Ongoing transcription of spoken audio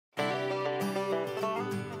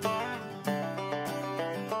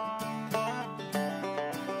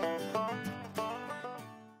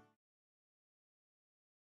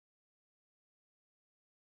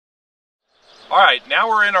Alright, now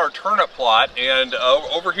we're in our turnip plot, and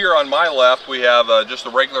over here on my left we have just the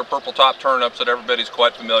regular purple top turnips that everybody's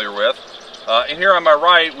quite familiar with. And here on my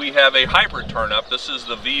right we have a hybrid turnip. This is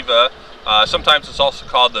the Viva. Sometimes it's also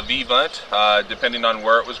called the Vivant, depending on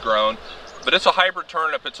where it was grown. But it's a hybrid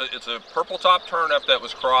turnip. It's a purple top turnip that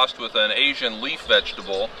was crossed with an Asian leaf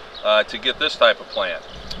vegetable to get this type of plant.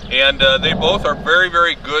 And they both are very,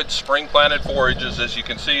 very good spring planted forages. As you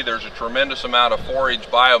can see, there's a tremendous amount of forage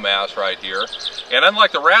biomass right here. And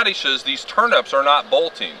unlike the radishes, these turnips are not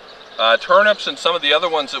bolting. Turnips and some of the other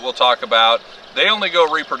ones that we'll talk about, they only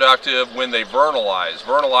go reproductive when they vernalize.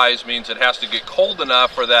 Vernalize means it has to get cold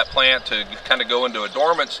enough for that plant to kind of go into a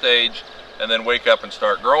dormant stage and then wake up and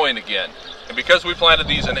start growing again. And because we planted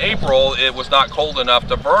these in April, it was not cold enough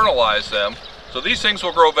to vernalize them. So these things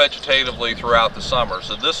will grow vegetatively throughout the summer.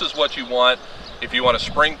 So this is what you want if you want a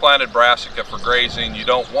spring planted brassica for grazing. You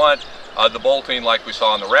don't want the bolting like we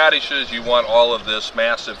saw in the radishes. You want all of this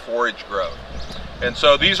massive forage growth. And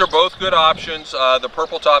so these are both good options. The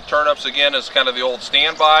purple top turnips, again, is kind of the old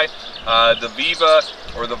standby. The Viva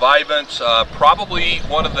or the Vivant, probably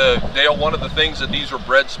one of the things that these were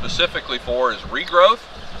bred specifically for is regrowth.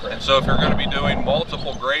 And so if you're going to be doing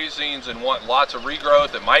multiple grazings and want lots of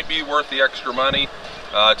regrowth, it might be worth the extra money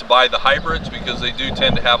to buy the hybrids, because they do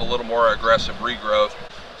tend to have a little more aggressive regrowth.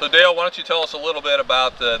 So Dale, why don't you tell us a little bit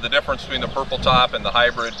about the difference between the purple top and the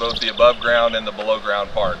hybrid, both the above ground and the below ground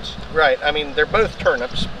parts. Right, I mean they're both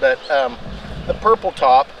turnips, but the purple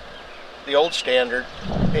top, the old standard,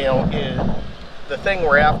 you know, the thing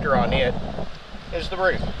we're after on it is the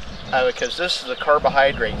root, because this is a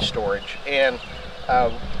carbohydrate storage, and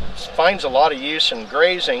finds a lot of use in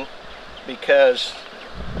grazing because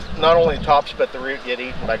not only the tops but the root get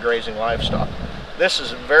eaten by grazing livestock. This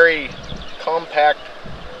is a very compact,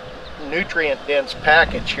 nutrient dense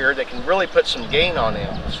package here that can really put some gain on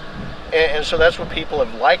animals, and so that's what people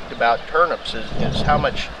have liked about turnips is how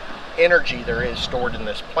much energy there is stored in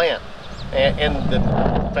this plant, and the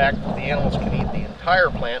fact that the animals can eat the entire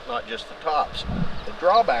plant, not just the tops. The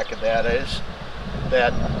drawback of that is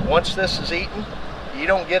that once this is eaten, you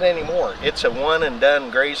don't get any more. It's a one and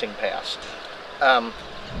done grazing pass.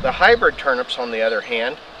 The hybrid turnips, on the other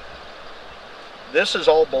hand, this is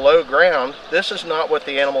all below ground. This is not what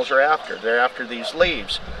the animals are after. They're after these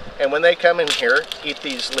leaves. And when they come in here, eat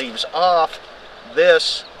these leaves off,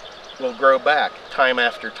 this will grow back time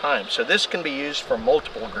after time. So this can be used for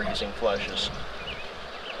multiple grazing flushes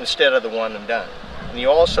instead of the one and done. And you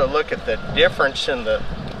also look at the difference in the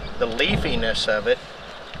leafiness of it.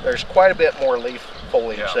 There's quite a bit more leaf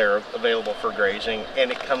foliage there available for grazing,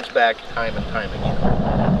 and it comes back time and time again.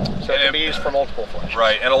 So it can be used for multiple flushes.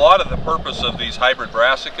 Right, and a lot of the purpose of these hybrid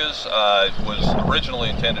brassicas was originally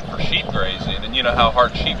intended for sheep grazing, and you know how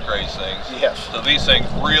hard sheep graze things. Yes. So these things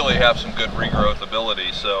really have some good regrowth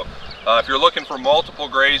ability. So if you're looking for multiple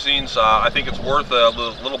grazings, I think it's worth a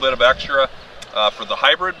little bit of extra for the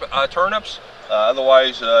hybrid turnips.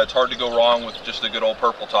 Otherwise, it's hard to go wrong with just a good old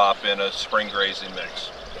purple top in a spring grazing mix.